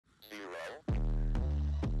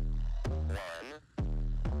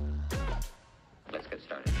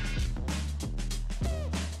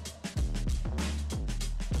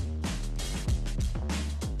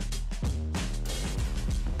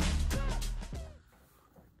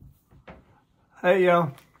Hey,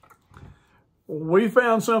 y'all. We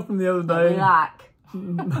found something the other day.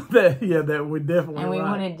 that we definitely and we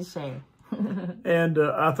wanted to share. And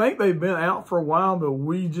I think they've been out for a while, but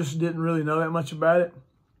we just didn't really know that much about it.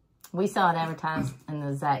 We saw it advertised in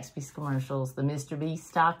the Zaxby commercials, the Mr.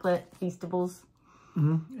 Beast chocolate Feastables.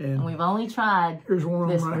 And we've only tried Here's one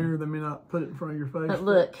of them right here. They may not put it in front of your face. But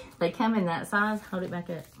look, they come in that size. Hold it back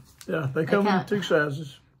up. Yeah, they come in two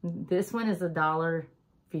sizes. This one is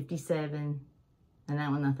 $1.57, and that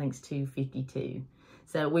one I think is $2.52.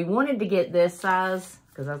 So we wanted to get this size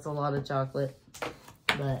because that's a lot of chocolate,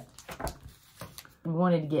 but we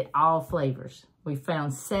wanted to get all flavors. We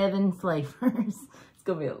found 7 flavors. It's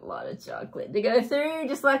gonna be a lot of chocolate to go through,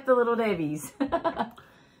 just like the Little Debbie's.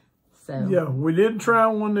 So yeah, we did try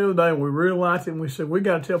one the other day. We really liked it, and we said we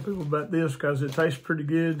got to tell people about this because it tastes pretty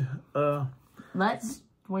good. What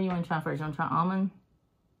do you want to try first? You want to try almond?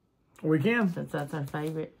 We can. Since that's our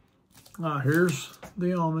favorite. Here's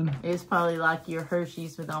the almond. It's probably like your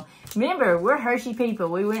Hershey's with almond. Remember, we're Hershey people.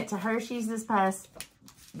 We went to Hershey's this past,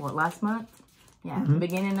 last month? Yeah,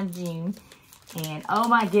 beginning of June. And oh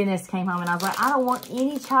my goodness, came home and I was like, I don't want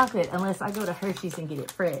any chocolate unless I go to Hershey's and get it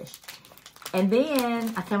fresh. And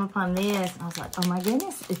then I come upon this and I was like, oh my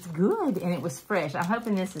goodness, it's good. And it was fresh. I'm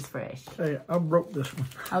hoping this is fresh. Hey, I broke this one.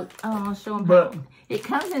 Oh, I'll show them how. It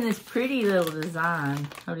comes in this pretty little design.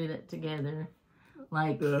 Holding it together.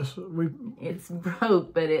 Like, yes, it's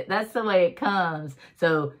broke, but that's the way it comes.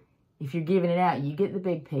 So if you're giving it out, you get the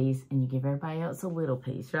big piece and you give everybody else a little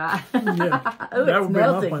piece, right? Yeah. Oh, that it's would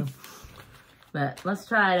melting. be my plan. But let's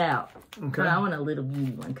try it out. Okay. But I want a little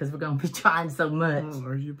beauty one because we're going to be trying so much. Oh,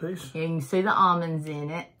 there's your piece. And you can see the almonds in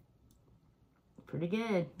it. Pretty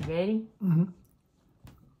good. You ready?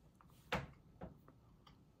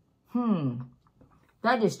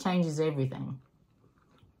 That just changes everything.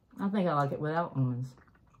 I think I like it without almonds.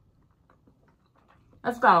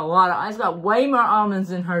 That's got it's got way more almonds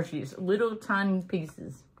than Hershey's. Little tiny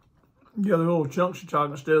pieces. Yeah, the little chunks of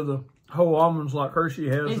chocolate instead of the whole almonds like Hershey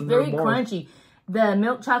has. It's very crunchy. The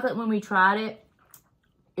milk chocolate, when we tried it,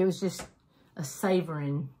 it was just a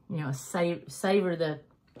savoring, savor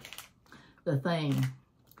the thing.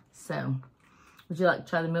 So, would you like to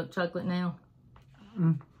try the milk chocolate now?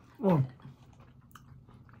 Well,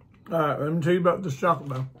 all right, let me tell you about this chocolate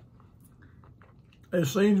though. It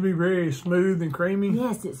seems to be very smooth and creamy.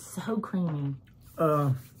 Yes, it's so creamy.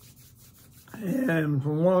 And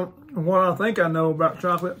from what I think I know about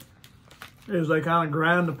chocolate is they kind of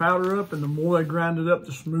grind the powder up, and the more they grind it up,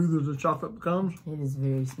 the smoother the chocolate becomes. It is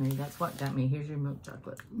very smooth. That's what got me. Here's your milk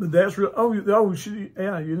chocolate. But that's real.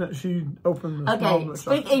 She opened the okay,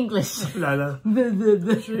 speak English. No.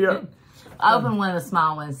 Yeah. I opened one of the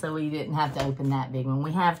small ones, so we didn't have to open that big one.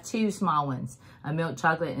 We have 2 small ones, a milk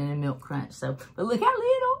chocolate and a milk crunch. So, but look how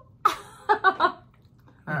little. All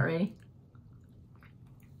right, ready?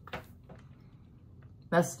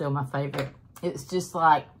 That's still my favorite. It's just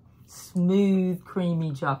like smooth,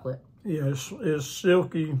 creamy chocolate. Yeah, it's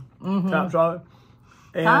silky type chocolate.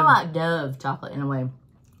 Kind of like Dove chocolate in a way.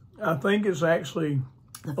 I think it's actually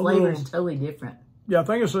the flavor is totally different. Yeah, I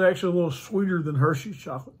think it's actually a little sweeter than Hershey's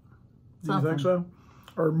chocolate. Do you think so?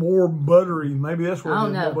 Or more buttery? Maybe that's what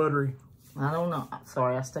it is, more buttery. I don't know.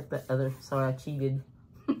 Sorry, I stuck the other. Sorry, I cheated.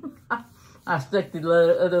 I stuck the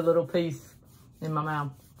other little piece in my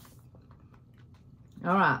mouth.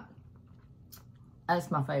 All right.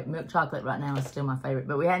 That's my favorite. Milk chocolate right now is still my favorite.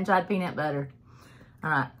 But we hadn't tried peanut butter.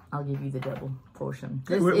 All right. I'll give you the double portion.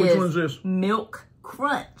 This Which one is this? Milk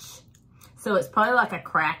crunch. So it's probably like a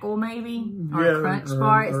crackle maybe. Or a crunch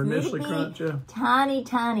bar. It's Nestle Crunch, yeah. Tiny,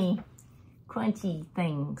 tiny, crunchy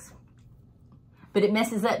things. But it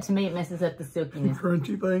messes up, to me, it messes up the silkiness.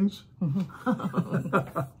 Crunchy things?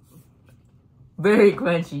 Very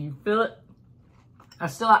crunchy. You feel it?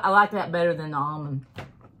 I like that better than the almond.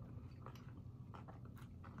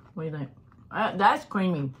 What do you think? That's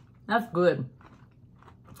creamy. That's good.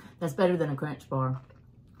 That's better than a crunch bar.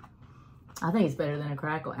 I think it's better than a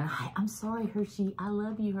crackle. And I'm sorry, Hershey. I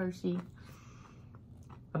love you, Hershey.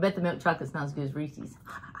 I bet the milk chocolate's not as good as Reese's.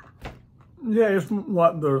 Yeah, it's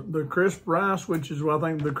like the crisp rice, which is what I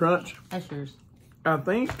think the crunch. That's yours. I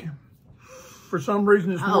think for some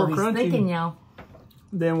reason it's more crunchy thinking, y'all.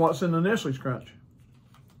 than what's in the Nestle's Crunch.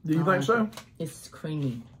 Do you think so? It's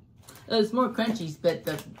creamy. It's more crunchy, but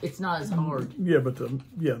it's not as hard. Yeah, but the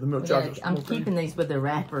milk chocolate. I'm keeping these with the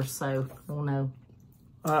wrappers, so we'll know.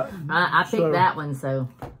 I picked that one, so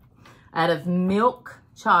out of milk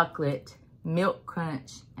chocolate, milk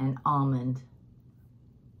crunch, and almond.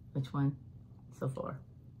 Which one so far?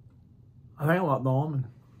 I think I like the almond.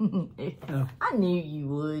 Yeah. I knew you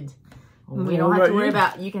would. We don't have to worry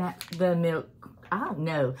about, you can have the milk. I don't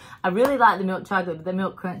know. I really like the milk chocolate, but the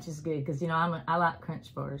milk crunch is good because, you know, I like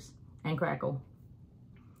crunch bars and crackle.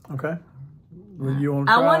 Okay. Well, you want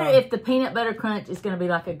to try? I wonder if the peanut butter crunch is going to be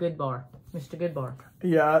like a Good Bar, Mr. Good Bar.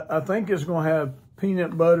 Yeah, I think it's going to have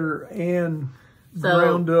peanut butter and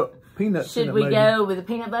ground up peanuts. Should we go with a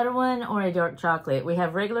peanut butter one or a dark chocolate? We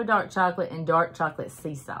have regular dark chocolate and dark chocolate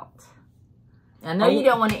sea salt. I know you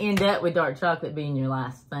don't want to end up with dark chocolate being your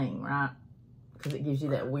last thing, right? Because it gives you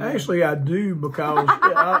that weird... Actually, I do, because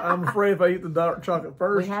I'm afraid if I eat the dark chocolate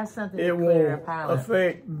first, we have something it will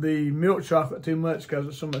affect the milk chocolate too much because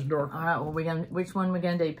it's so much darker. All right, well, which one are we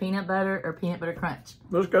going to do? Peanut butter or peanut butter crunch?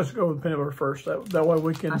 Let's go with peanut butter first. That way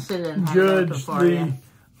we can judge the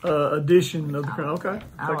addition of the crunch. Okay.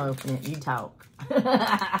 I'll open it. You talk.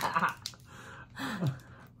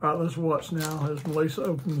 All right, let's watch now as Melissa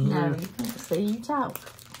opens it. No, you can't see. You talk.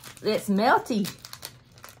 It's melty.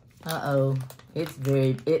 Uh-oh. It's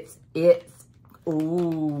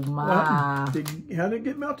oh my. How did it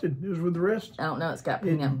get melted? It was with the rest? I don't know. It's got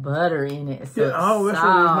peanut butter in it. So yeah, oh, that's what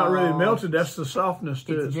it's not really melted. That's the softness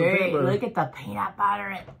to it. Look at the peanut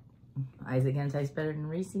butter. Is it going to taste better than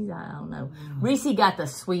Reese's? I don't know. Reese got the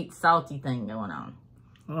sweet, salty thing going on.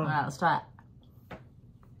 Oh. All right, let's try it.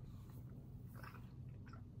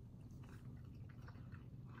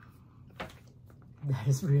 That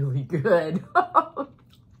is really good.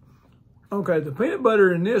 Okay, the peanut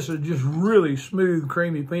butter in this is just really smooth,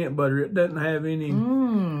 creamy peanut butter. It doesn't have any...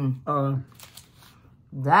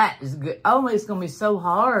 That is good. Oh, it's going to be so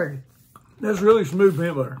hard. That's really smooth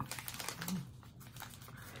peanut butter.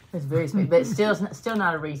 It's very smooth, but it's still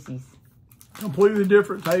not a Reese's. Completely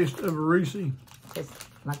different taste of a Reese. It's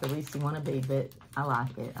like a Reese wannabe, but I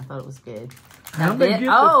like it. I thought it was good. How they get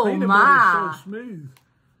the peanut butter so smooth?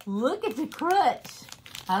 Look at the crunch.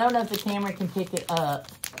 I don't know if the camera can pick it up.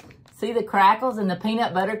 See the crackles and the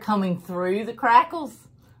peanut butter coming through the crackles?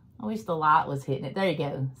 I wish the light was hitting it. There you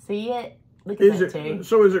go. See it? Look at that too.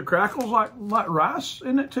 So is it crackles like rice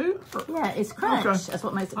in it too? Yeah, it's crunch. Okay. That's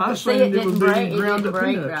what makes it. I see it didn't break. It didn't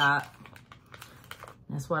break right.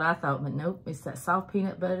 That's what I thought, but nope. It's that soft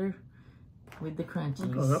peanut butter with the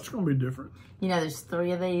crunchies. Okay, that's going to be different. You know, there's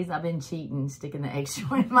 3 of these. I've been cheating, sticking the extra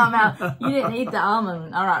one in my mouth. You didn't eat the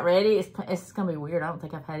almond. All right, ready? It's going to be weird. I don't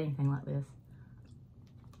think I've had anything like this.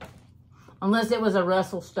 Unless it was a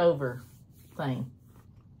Russell Stover thing.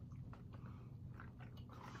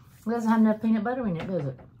 It doesn't have enough peanut butter in it, does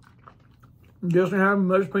it? It doesn't have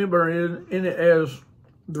much peanut butter in it as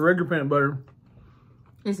the regular peanut butter.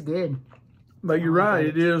 It's good. But you're right.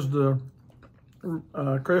 It is the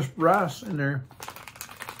crisp rice in there.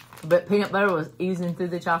 But peanut butter was oozing through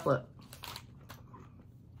the chocolate.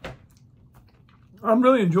 I'm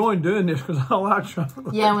really enjoying doing this because I like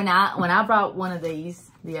chocolate. Yeah, when I brought one of these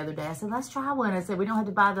the other day, I said, let's try one. I said, we don't have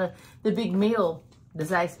to buy the big meal, the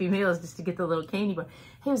Zaxby meals, just to get the little candy bar.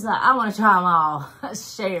 He was like, I want to try them all.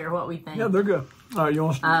 Let's share what we think. Yeah, they're good. All right, you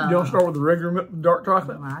want to start with the regular dark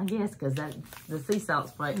chocolate? Well, I guess, because the sea salt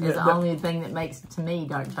spray is the only thing that makes, to me,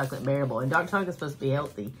 dark chocolate bearable. And dark chocolate is supposed to be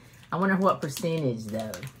healthy. I wonder what percentage,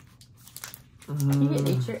 though. You didn't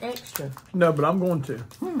eat your extra. No, but I'm going to.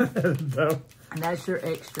 No. And that's your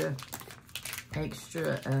extra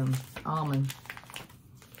almond.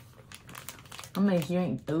 I mean, you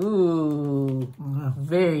ain't, ooh,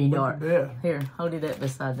 very dark. Here, hold it up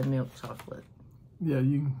beside the milk chocolate. Yeah,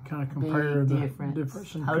 you can kind of compare the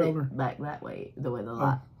difference in color. Hold it back that way, the way the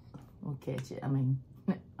light will catch it. I mean,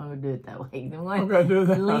 I'm going to do it that way. Okay, do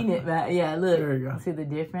that. Lean it back. Yeah, look. There you go. See the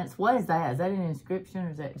difference? What is that? Is that an inscription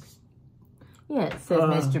or is that just... Yeah, it says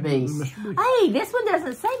Mr. Beast. Mr. Beast. Hey, this one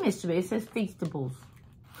doesn't say Mr. Beast. It says Feastables.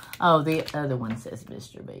 Oh, the other one says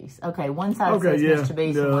Mr. Beast. Okay, one side says Mr.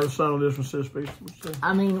 Beast. Yeah, the other side of this one says Feastables. So.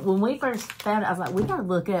 I mean, when we first found it, I was like, we got to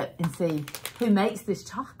look up and see who makes this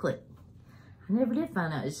chocolate. I never did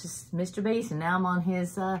find out. It's just Mr. Beast, and now I'm on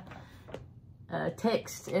his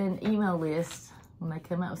text and email list when they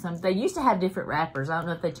come out with something. They used to have different wrappers. I don't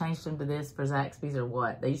know if they changed them to this for Zaxby's or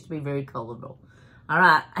what. They used to be very colorful. All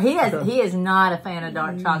right, he is not a fan of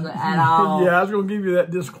dark chocolate at all. Yeah, I was going to give you that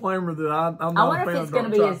disclaimer that I'm not a fan of dark chocolate. I wonder if it's going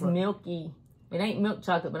to be as milky. It ain't milk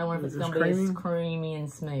chocolate, but I wonder if it's going to be as creamy and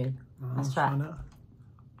smooth. Let's try it.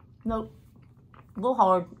 Nope. A little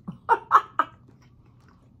hard.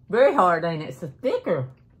 Very hard, ain't it? It's thicker.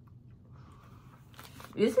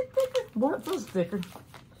 Is it thicker? Boy, it feels thicker.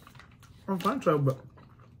 I don't think so, but...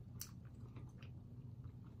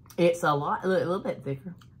 It's a little bit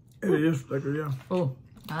thicker. It is thicker, yeah. Oh,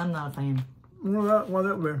 I'm not a fan. Why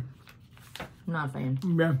that way? I'm not a fan.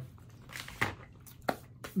 Yeah.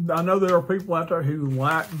 I know there are people out there who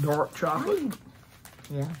like dark chocolate.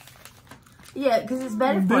 Yeah. Yeah, because it's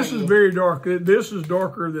better for This you. is very dark. This is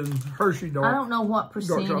darker than Hershey dark. I don't know what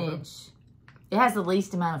percentage. It has the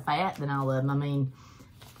least amount of fat than all of them. I mean,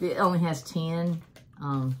 it only has 10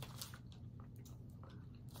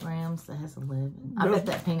 grams. That has 11. I bet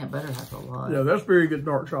that peanut butter has a lot. Yeah, that's very good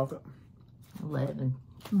dark chocolate. 11.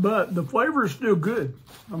 But the flavor is still good.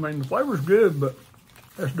 I mean, the flavor's good, but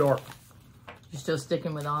that's dark. You're still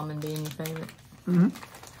sticking with almond being your favorite?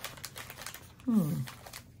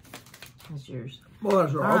 That's yours. Well,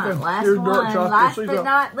 that's all right. Okay. Last Here's one. dark chocolate. Last but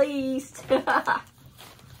not least.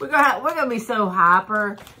 we're gonna be so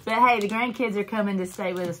hyper. But hey, the grandkids are coming to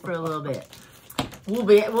stay with us for a little bit.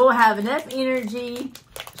 We'll have enough energy,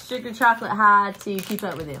 sugar chocolate high to keep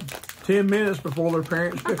up with them. 10 minutes before their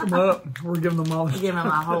parents pick them up, we're giving them all this. We're giving them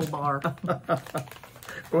a whole bar.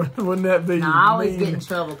 Wouldn't that be? No, I always get in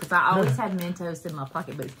trouble because I always have Mentos in my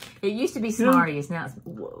pocketbook. It used to be Smarties, now it's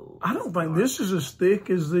whoa. I don't think this is as thick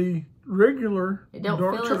as the regular. It don't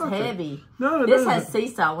dark feel chocolate. as heavy. No, this has sea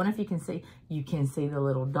salt. I wonder if you can see. You can see the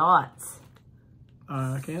little dots.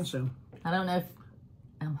 I can see them. I don't know if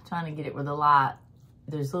I'm trying to get it where the light.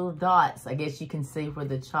 There's little dots. I guess you can see where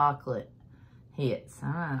the chocolate hits. All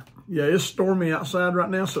right. Yeah, it's stormy outside right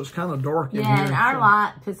now, so it's kind of dark in here. Yeah, and our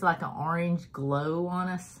light puts like an orange glow on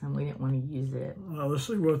us, and we didn't want to use it. Well, let's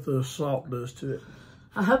see what the salt does to it.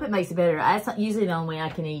 I hope it makes it better. That's usually the only way I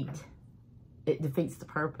can eat. It defeats the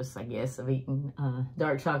purpose, I guess, of eating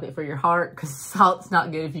dark chocolate for your heart, because salt's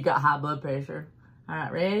not good if you got high blood pressure. All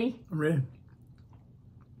right, ready? I'm ready.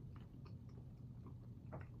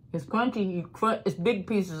 It's crunchy. It's big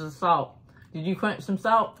pieces of salt. Did you crunch some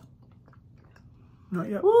salt? Not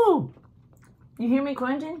yet. Woo! You hear me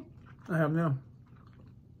crunching? I have now.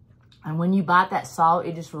 And when you bite that salt,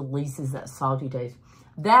 it just releases that salty taste.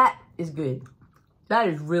 That is good. That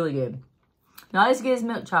is really good. Not as good as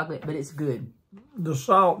milk chocolate, but it's good. The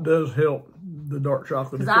salt does help the dark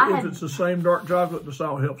chocolate. If it's the same dark chocolate, the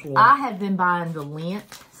salt helps a lot. I have been buying the Lindt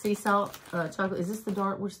sea salt chocolate. Is this the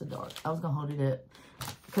dark? Where's the dark? I was going to hold it up.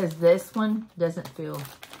 Because this one doesn't feel...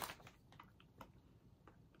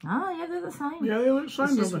 Oh, yeah, they're the same. Yeah, they look the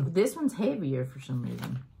same, don't they? This one's heavier for some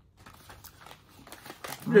reason.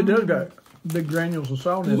 It does got big granules of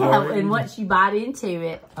salt in it. Yeah, and once you bite into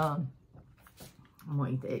it, I'm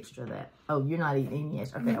going to eat the extra of that. Oh, you're not eating any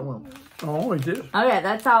extra. Okay, I won't. Oh, it is. Okay,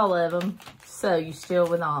 that's all of them. So, you still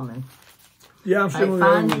with almond. Yeah, I'm still with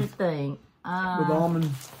find your almond. thing. With almond.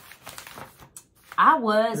 I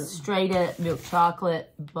was straight up milk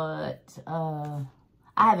chocolate, but I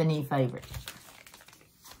have a new favorite.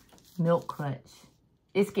 Milk Crunch.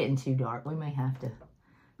 It's getting too dark. We may have to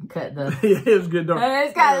cut the... Yeah, it's good dark.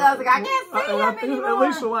 It's kind of, I was like, I can't see them anymore. At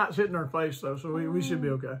least the light's hitting our face, though, so we should be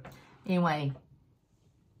okay. Anyway,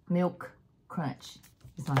 Milk Crunch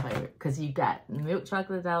is my favorite because you got milk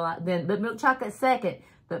chocolate that I like. But milk chocolate second,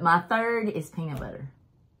 but my third is peanut butter.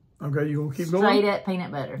 Okay, you gonna keep going? Straight up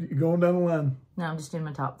peanut butter. You're going down the line. No, I'm just doing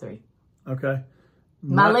my top three. Okay.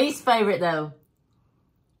 My least favorite, though,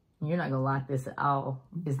 you're not going to like this at all,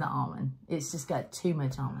 is the almond. It's just got too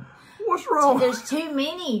much almond. What's wrong? There's too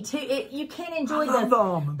many. You can't enjoy the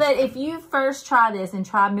almond. But if you first try this and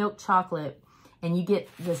try milk chocolate and you get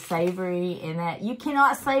the savory and that, you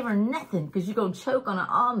cannot savor nothing because you're going to choke on an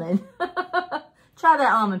almond. Try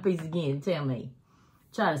that almond piece again. Tell me.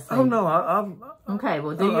 Try to savor. Oh, no. Okay,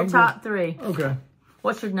 well, do your top three. Okay.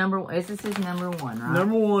 What's your number one? This is number one, right?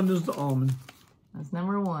 Number one is the almond. That's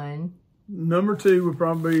number one. Number two would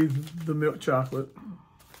probably be the milk chocolate.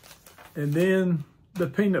 And then the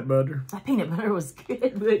peanut butter. That peanut butter was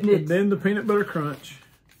good, wouldn't it? And then the peanut butter crunch.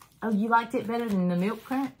 Oh, you liked it better than the milk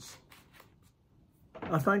crunch?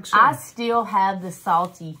 I think so. I still have the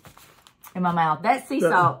salty in my mouth. That sea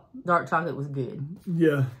salt dark chocolate was good.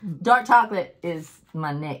 Yeah. Dark chocolate is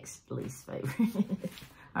my next least favorite.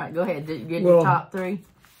 All right, go ahead. Get your top three.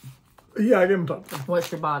 Yeah, I give them top three. What's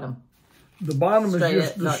your bottom? The bottom is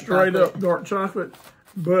just the straight up dark chocolate,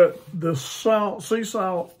 but the sea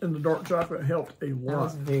salt and the dark chocolate helped a lot. That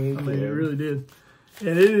was very good. I mean, it really did.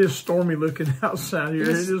 And it is stormy looking outside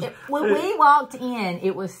here. When we walked in,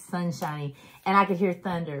 it was sunshiny, and I could hear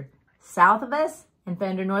thunder south of us and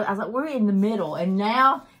thunder north. I was like, we're in the middle. And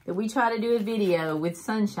now that we try to do a video with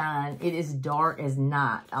sunshine, it is dark as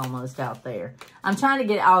night almost out there. I'm trying to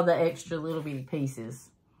get all the extra little bitty pieces.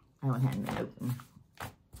 I don't have them open.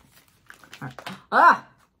 Right. Ah!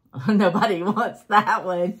 Nobody wants that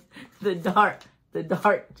one. The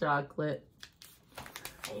dark chocolate.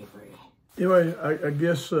 Avery. Anyway, I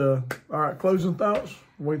guess, all right, closing thoughts.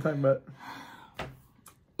 What do you think about it?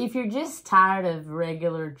 If you're just tired of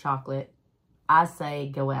regular chocolate, I say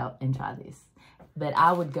go out and try this. But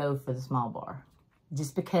I would go for the small bar.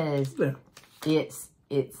 just because Yeah. it's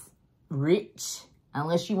rich.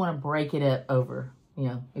 Unless you want to break it up over, you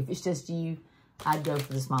know, if it's just you, I'd go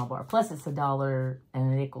for the small bar. Plus, it's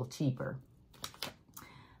 $1.50 cheaper.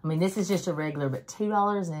 I mean, this is just a regular, but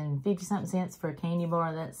 $2.50-something for a candy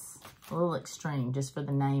bar, that's a little extreme, just for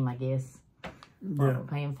the name, I guess, what we're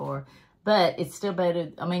paying for. But it's still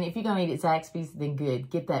better. I mean, if you're going to eat at Zaxby's, then good.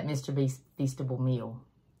 Get that Mr. Beast Feastable meal.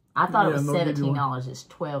 I thought it was $17. It's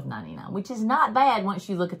 $12.99, which is not bad once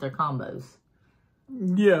you look at their combos.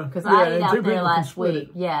 Yeah. Because I ate out there last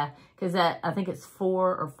week. Yeah. Because I think it's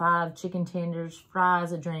 4 or 5 chicken tenders,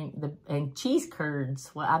 fries, a drink, and cheese curds.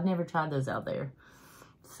 Well, I've never tried those out there.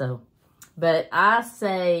 So, but I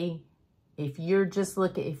say, if you're just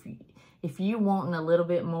looking, if you wanting a little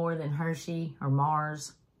bit more than Hershey or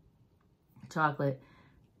Mars chocolate,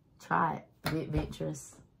 try it. Be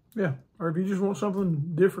adventurous. Yeah, or if you just want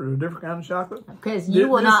something different, a different kind of chocolate. Because you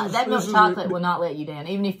will not, that milk chocolate will not let you down.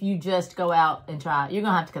 Even if you just go out and try it, you're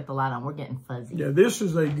going to have to cut the light on. We're getting fuzzy. Yeah, this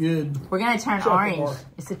is a good We're going to turn orange. Bar.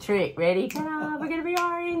 It's a trick. Ready? Ta-da, we're going to be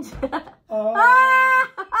orange.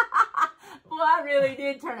 Well, I really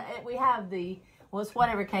did turn it. We have well, it's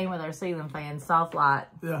whatever came with our ceiling fan, soft light.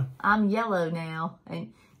 Yeah. I'm yellow now.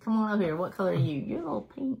 And come on over here. What color are you? You're a little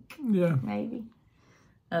pink. Yeah. Maybe.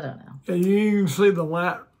 I don't know. Yeah, you can see the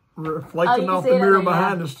light reflecting off the mirror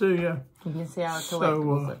behind us too, yeah. You can see our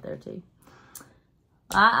collectibles up there too.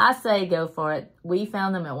 I say go for it. We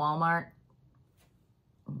found them at Walmart.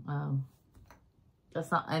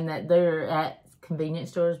 That's not, and that they're at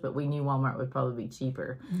convenience stores, but we knew Walmart would probably be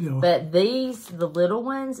cheaper. Yeah. But the little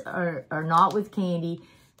ones are not with candy.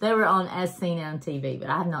 They were on as seen on TV, but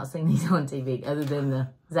I have not seen these on TV other than the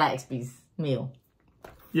Zaxby's meal.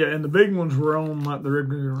 Yeah, and the big ones were on like the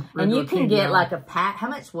regular and you can get like a pack. How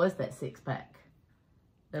much was that 6-pack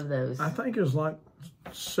of those? I think it was like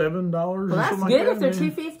 $7 or something. Well, that's good if they're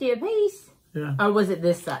 $2.50 a piece. Yeah. Or was it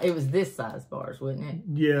this size? It was this size bars, wasn't it?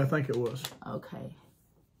 Yeah, I think it was. Okay.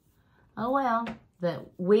 Oh, well.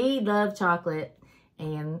 We love chocolate,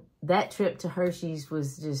 and that trip to Hershey's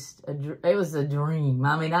was just, it was a dream.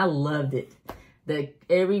 I mean, I loved it.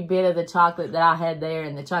 Every bit of the chocolate that I had there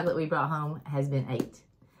and the chocolate we brought home has been ate.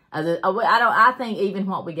 I think even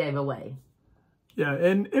what we gave away. Yeah,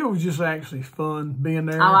 and it was just actually fun being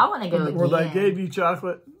there. Oh, I want to go again. Where they gave you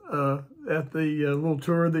chocolate at the little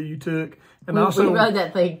tour that you took. And we rode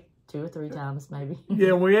that thing 2 or 3 times, maybe.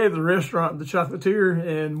 Yeah, we ate at the restaurant, the chocolatier,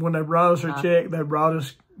 and when they brought us our check, they brought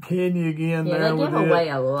us candy again. Yeah, they give away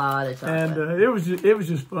a lot of chocolate. And it was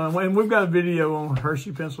just fun. And we've got a video on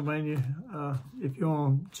Hershey, Pennsylvania, if you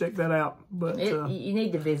want to check that out. But you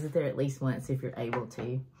need to visit there at least once if you're able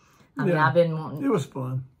to. I mean, I've been wanting. It was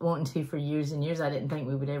fun. Wanting to for years and years. I didn't think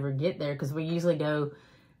we would ever get there because we usually go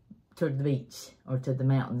toward the beach or to the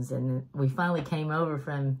mountains. And we finally came over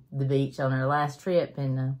from the beach on our last trip,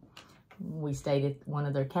 and we stayed at one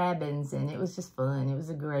of their cabins, and it was just fun. It was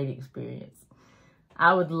a great experience.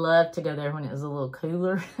 I would love to go there when it was a little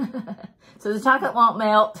cooler, so the chocolate won't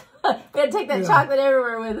melt. We had to take that chocolate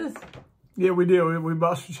everywhere with us. Yeah, we did. We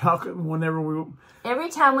bought some chocolate whenever we. Every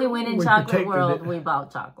time we went in Chocolate World, we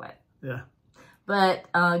bought chocolate. Yeah.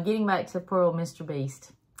 But getting back to poor old Mr.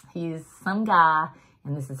 Beast, he's some guy,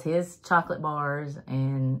 and this is his chocolate bars,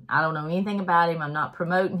 and I don't know anything about him. I'm not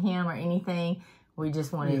promoting him or anything. We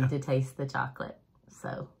just wanted to taste the chocolate.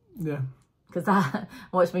 So. Yeah. Because I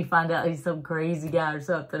watched me find out he's some crazy guy or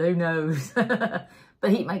something. Who knows? But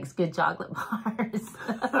he makes good chocolate bars.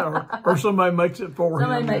 or somebody makes it for him.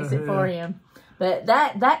 Somebody makes it for him. But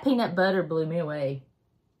that peanut butter blew me away.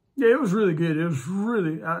 Yeah, it was really good. It was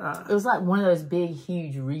really... It was like one of those big,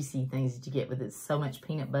 huge Reese things that you get with so much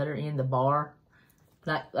peanut butter in the bar.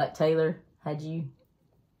 Like Taylor had you...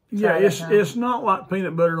 Yeah, it's not like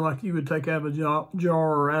peanut butter like you would take out of a jar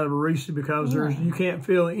or out of a Reese because you can't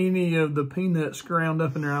feel any of the peanuts ground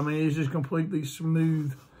up in there. I mean, it's just completely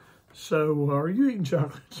smooth. So, are you eating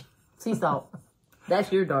chocolate? Sea salt.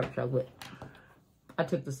 That's your dark chocolate. I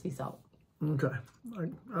took the sea salt. Okay.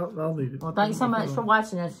 I'll eat it. Well, thanks so much for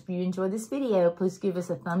watching us. If you enjoyed this video, please give us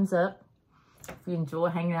a thumbs up. If you enjoy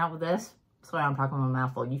hanging out with us. Sorry, I'm talking with my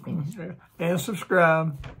mouthful. You finished. And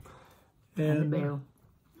subscribe. And the bell.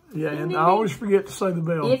 Yeah, and I always forget to say the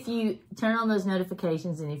bell. If you turn on those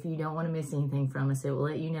notifications and if you don't want to miss anything from us, it will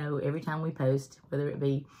let you know every time we post, whether it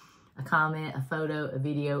be a comment, a photo, a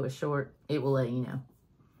video, a short, it will let you know.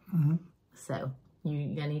 Mm-hmm. So,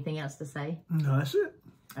 you got anything else to say? No, that's it.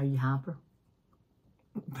 Are you hyper?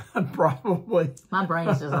 Probably. My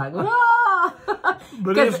brain's just like, ah!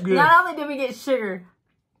 But it's good. Not only did we get sugar,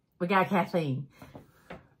 we got caffeine.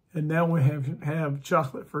 And now we have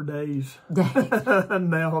chocolate for days. Days. And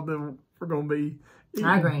now we're going to be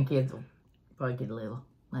Our grandkids will probably get a little,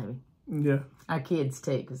 maybe. Yeah. Our kids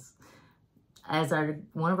too, because as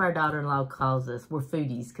one of our daughter-in-law calls us, we're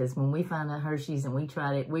foodies, because when we found out Hershey's and we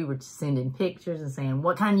tried it, we were sending pictures and saying,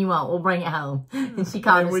 what kind you want? We'll bring it home. And she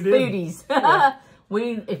called us foodies. Yeah.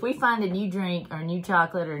 If we find a new drink or a new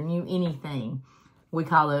chocolate or new anything, we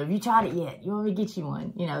call her, have you tried it yet? You want me to get you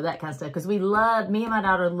one? You know, that kind of stuff. Because me and my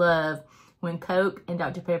daughter love when Coke and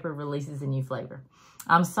Dr. Pepper releases a new flavor.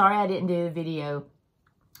 I'm sorry I didn't do a video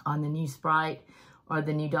on the new Sprite or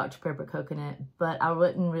the new Dr. Pepper coconut, but I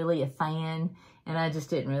wasn't really a fan, and I just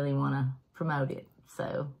didn't really want to promote it.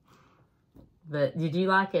 So, but did you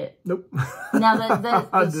like it? Nope. Now,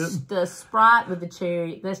 the Sprite with the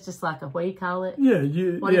cherry, that's just like what do you call it? Yeah.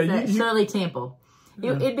 What is that? Shirley Temple.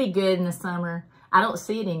 It'd be good in the summer. I don't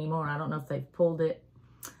see it anymore. I don't know if they've pulled it.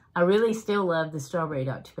 I really still love the strawberry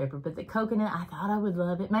Dr. Pepper, but the coconut, I thought I would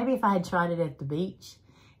love it. Maybe if I had tried it at the beach,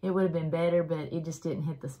 it would have been better, but it just didn't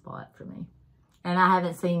hit the spot for me. And I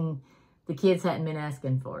haven't seen, the kids hadn't been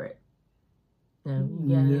asking for it. No,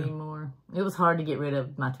 you got it anymore. It was hard to get rid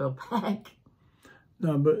of my 12-pack.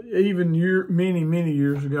 No, but even many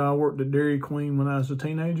years ago, I worked at Dairy Queen when I was a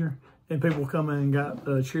teenager, and people come in and got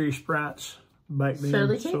cherry Sprites back then.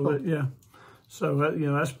 Shirley Temple. So that, you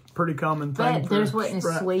know, that's a pretty common thing. But theirs wasn't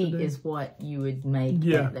as sweet as what you would make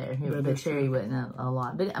there. The cherry wasn't a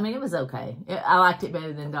lot. But, I mean, it was okay. I liked it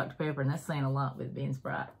better than Dr. Pepper, and that's saying a lot with being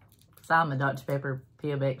Sprite. So I'm a Dr. Pepper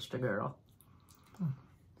Pib Extra girl.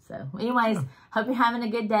 So, anyways, hope you're having a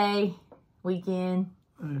good day, weekend,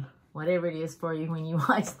 whatever it is for you when you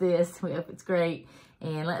watch this. We hope it's great.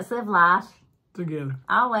 And let's live life together.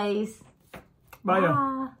 Always. Bye,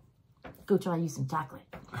 y'all. Go try you some chocolate.